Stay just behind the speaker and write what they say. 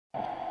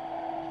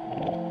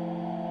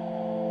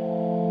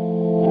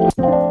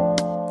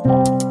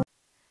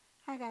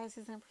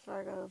Pisces, Empress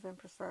Virgos,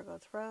 Empress Virgo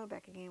Tarot,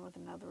 back again with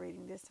another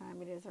reading. This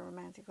time it is a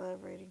romantic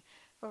love reading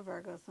for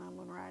Virgo, Sun,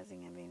 Moon,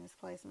 Rising, and Venus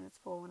placements.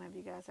 For whenever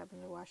you guys happen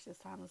to watch this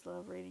timeless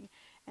love reading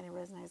and it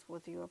resonates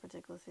with your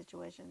particular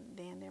situation,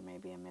 then there may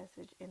be a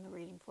message in the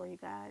reading for you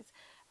guys.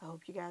 I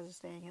hope you guys are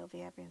staying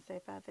healthy, happy, and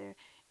safe out there,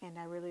 and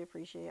I really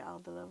appreciate all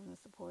the love and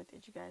the support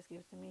that you guys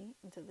give to me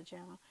and to the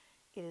channel.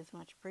 It is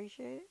much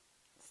appreciated.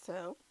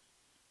 So,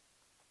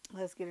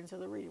 let's get into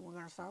the reading. We're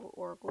going to start with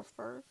oracles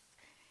first.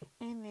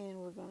 And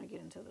then we're going to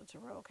get into the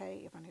tarot,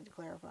 okay? If I need to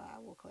clarify, I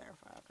will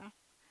clarify, okay?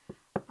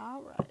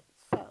 All right.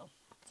 So,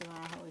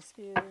 Divine Holy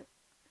Spirit,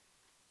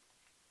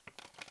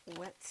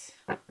 what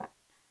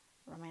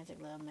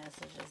romantic love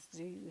messages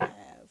do you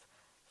have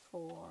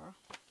for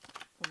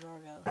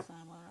Virgo, Sun,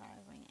 Moon,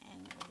 Rising,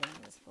 and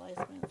Venus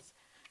placements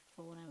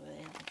for whenever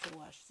they happen to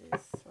watch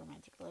this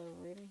romantic love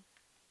reading?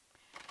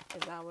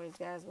 As always,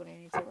 guys, with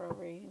any tarot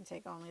reading,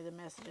 take only the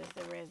messages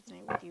that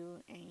resonate with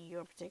you and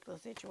your particular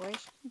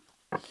situation.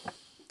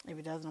 If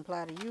it doesn't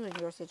apply to you and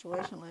your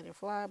situation, let it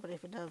fly. But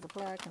if it does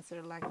apply,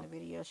 consider liking the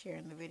video,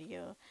 sharing the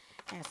video,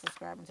 and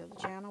subscribing to the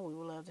channel. We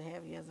would love to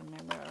have you as a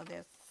member of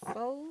that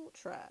soul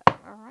tribe.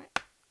 All right?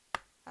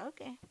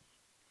 Okay.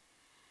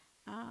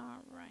 All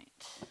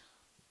right.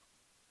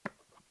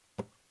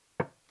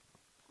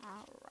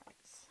 All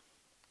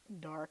right.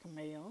 Dark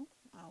male.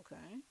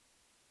 Okay.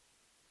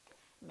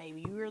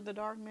 Maybe you're the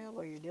dark male,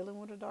 or you're dealing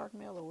with a dark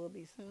male, or will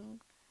be soon.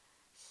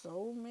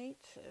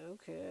 Soulmate.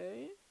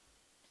 Okay.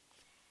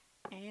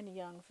 And a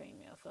young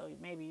female. So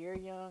maybe you're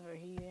young or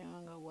he's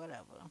young or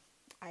whatever.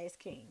 Ice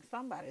King.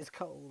 Somebody's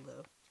cold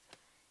though.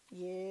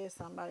 Yeah,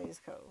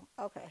 somebody's cold.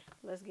 Okay,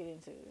 let's get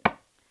into it.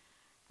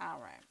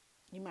 Alright.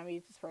 You might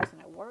meet this person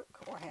at work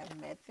or have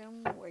met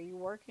them where you're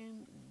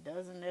working.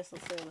 Doesn't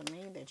necessarily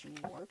mean that you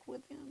work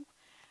with them.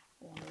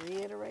 I want to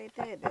reiterate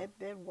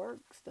that work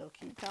still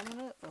keep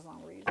coming up for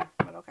some reason.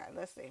 But okay,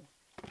 let's see.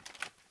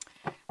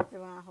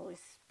 Divine Holy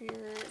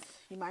Spirit.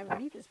 You might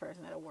meet this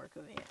person at a work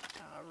event,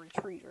 a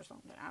retreat or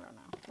something. I don't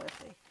know. Let's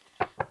see.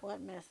 What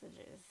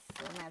messages,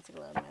 romantic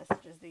love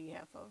messages, do you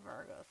have for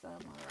Virgo, Sun,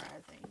 Moon,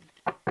 Rising,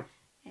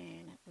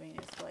 and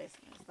Venus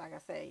placements? Like I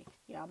say,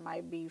 y'all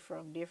might be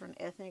from different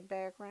ethnic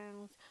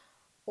backgrounds,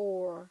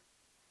 or,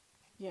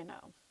 you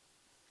know,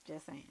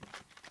 just saying.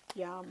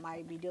 Y'all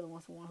might be dealing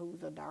with someone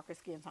who's a darker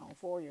skin tone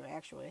for your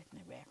actual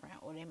ethnic background,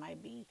 or they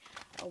might be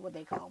what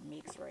they call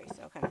mixed race.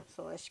 Okay,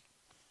 so let's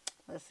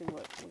see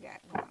what we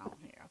got going on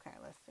here. Okay,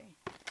 let's see.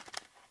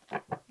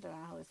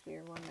 Divine Holy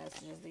Spirit, what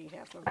messages do you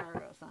have for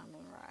Virgo, Sun,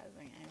 Moon,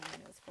 Rising, and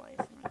Venus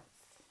placements?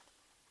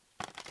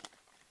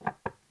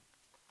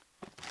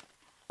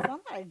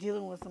 Somebody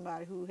dealing with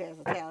somebody who has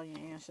Italian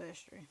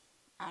ancestry.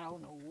 I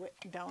don't know what.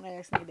 Don't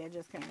ask me. That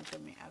just came to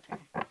me. Okay.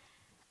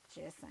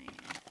 Just saying.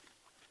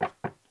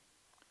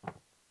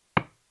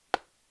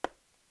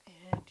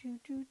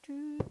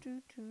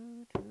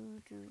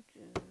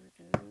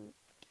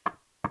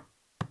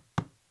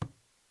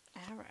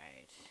 All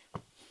right.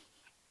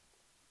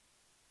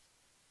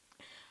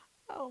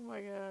 Oh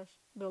my gosh.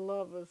 The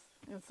lovers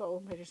and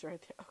soulmates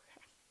right there. Okay.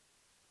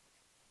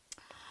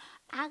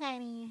 Okay,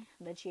 then.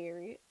 The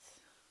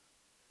chariots.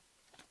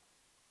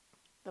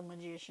 The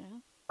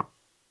magician.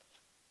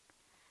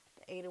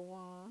 The 8 of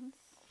wands.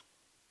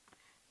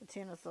 The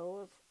 10 of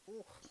swords.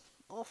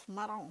 Off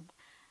my own.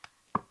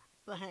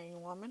 The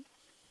hanged woman.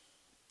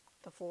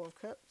 The 4 of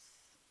cups.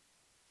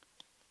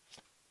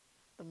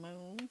 The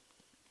moon.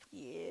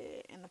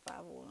 Yeah. And the 5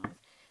 of wands.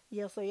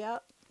 Yeah, so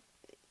y'all,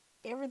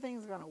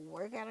 everything's going to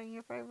work out in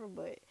your favor,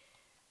 but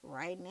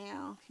right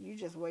now, you're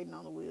just waiting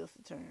on the wheels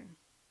to turn.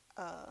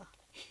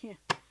 Yeah.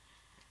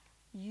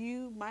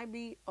 You might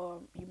be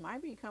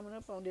coming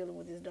up on dealing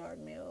with this dark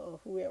male, or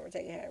whoever,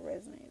 take it how it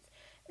resonates.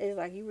 It's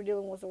like you were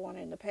dealing with someone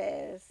in the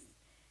past,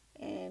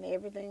 and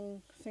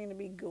everything seemed to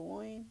be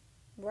going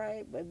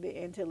right, but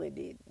until it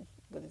didn't,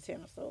 with the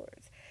 10 of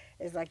swords.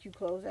 It's like you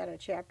closed out a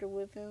chapter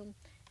with them,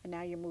 and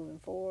now you're moving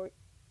forward.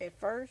 At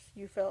first,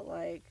 you felt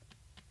like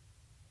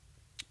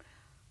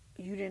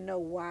you didn't know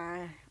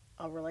why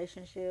a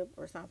relationship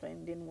or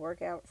something didn't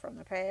work out from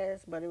the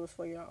past, but it was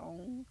for your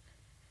own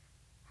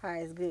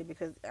highest good,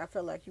 because I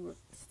felt like you were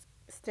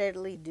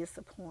steadily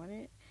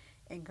disappointed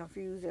and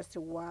confused as to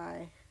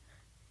why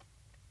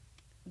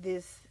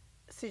this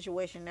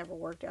situation never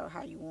worked out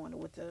how you wanted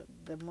with the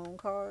moon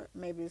card.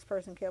 Maybe this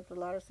person kept a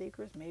lot of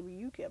secrets. Maybe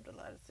you kept a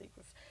lot of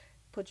secrets.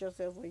 Put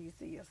yourself where you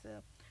see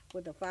yourself.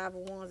 With the 5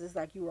 of wands, it's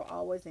like you were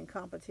always in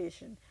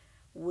competition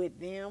with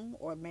them,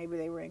 or maybe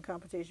they were in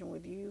competition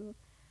with you.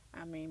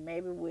 I mean,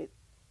 maybe with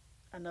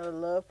another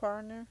love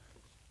partner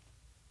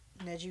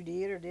that you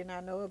did or did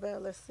not know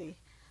about. Let's see.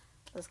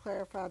 Let's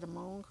clarify the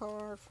moon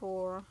card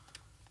for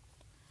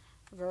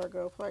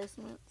Virgo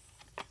placements.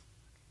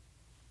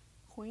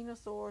 Queen of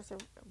Swords,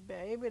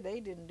 baby, they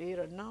did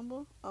a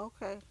number.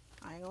 Okay,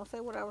 I ain't gonna say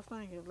what I was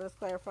thinking. Let's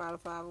clarify the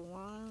 5 of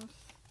wands.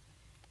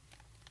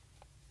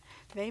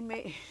 They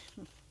may.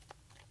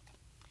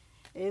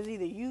 It's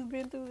either you've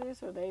been through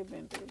this or they've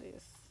been through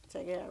this.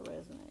 Take it how it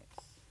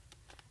resonates.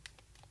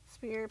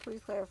 Spirit,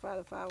 please clarify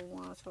the 5 of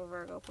wands for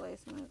Virgo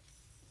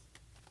placements.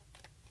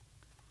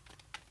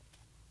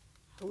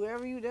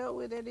 Whoever you dealt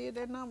with that did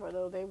that number,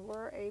 though, they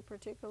were a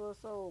particular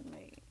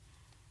soulmate.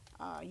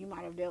 You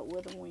might have dealt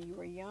with them when you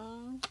were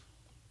young.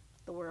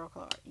 The world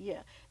card.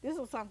 Yeah, this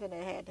was something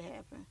that had to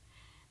happen.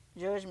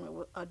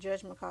 A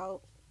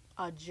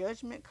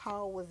judgment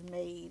call was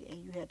made,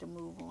 and you had to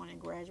move on and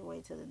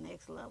graduate to the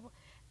next level.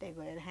 They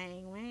go that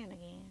hangman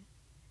again.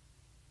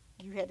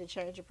 You had to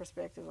change your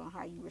perspective on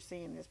how you were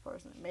seeing this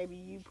person. Maybe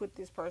you put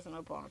this person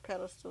up on a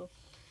pedestal,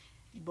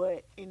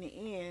 but in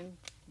the end,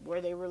 were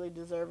they really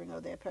deserving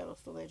of that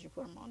pedestal that you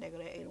put them on? They go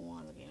to 8 of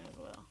Wands again as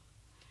well.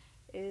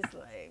 It's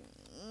like,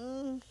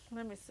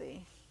 let me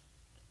see.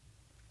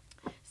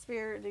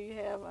 Spirit, do you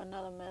have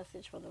another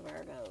message for the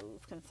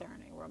Virgos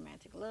concerning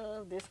romantic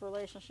love, this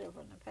relationship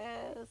from the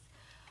past,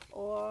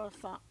 or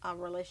a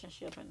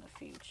relationship in the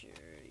future?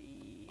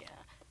 Yeah.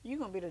 You're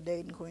going to be the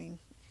dating queen,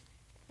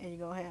 and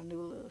you're going to have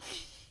new love.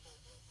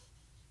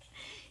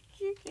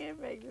 You can't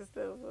make this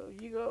stuff up.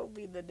 You're going to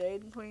be the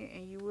dating queen,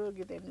 and you will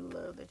get that new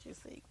love that you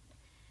seek.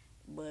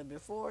 But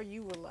before,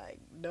 you were like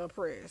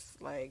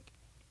depressed, like,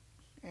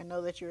 and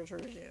know that you're a true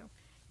gem.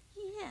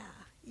 Yeah.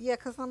 Yeah,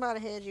 because somebody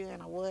had you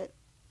in a what?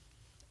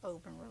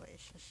 Open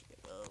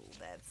relationship. Oh,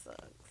 that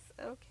sucks.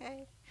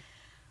 Okay.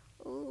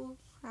 Ooh,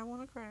 I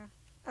want to cry.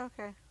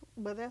 Okay.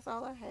 But that's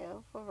all I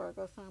have for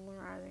Virgo, Sun, Moon,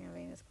 Rising, and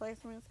Venus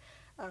placements.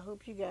 I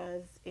hope you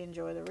guys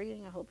enjoy the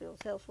reading. I hope it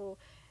was helpful.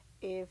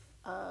 If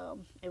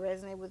it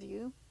resonated with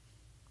you,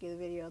 give the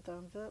video a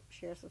thumbs up,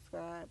 share,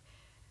 subscribe,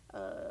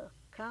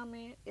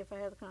 comment if I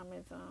have the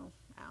comments on.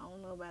 I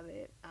don't know about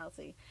it. I'll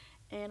see.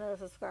 And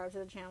subscribe to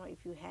the channel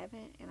if you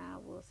haven't. And I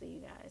will see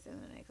you guys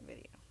in the next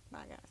video.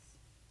 Bye, guys.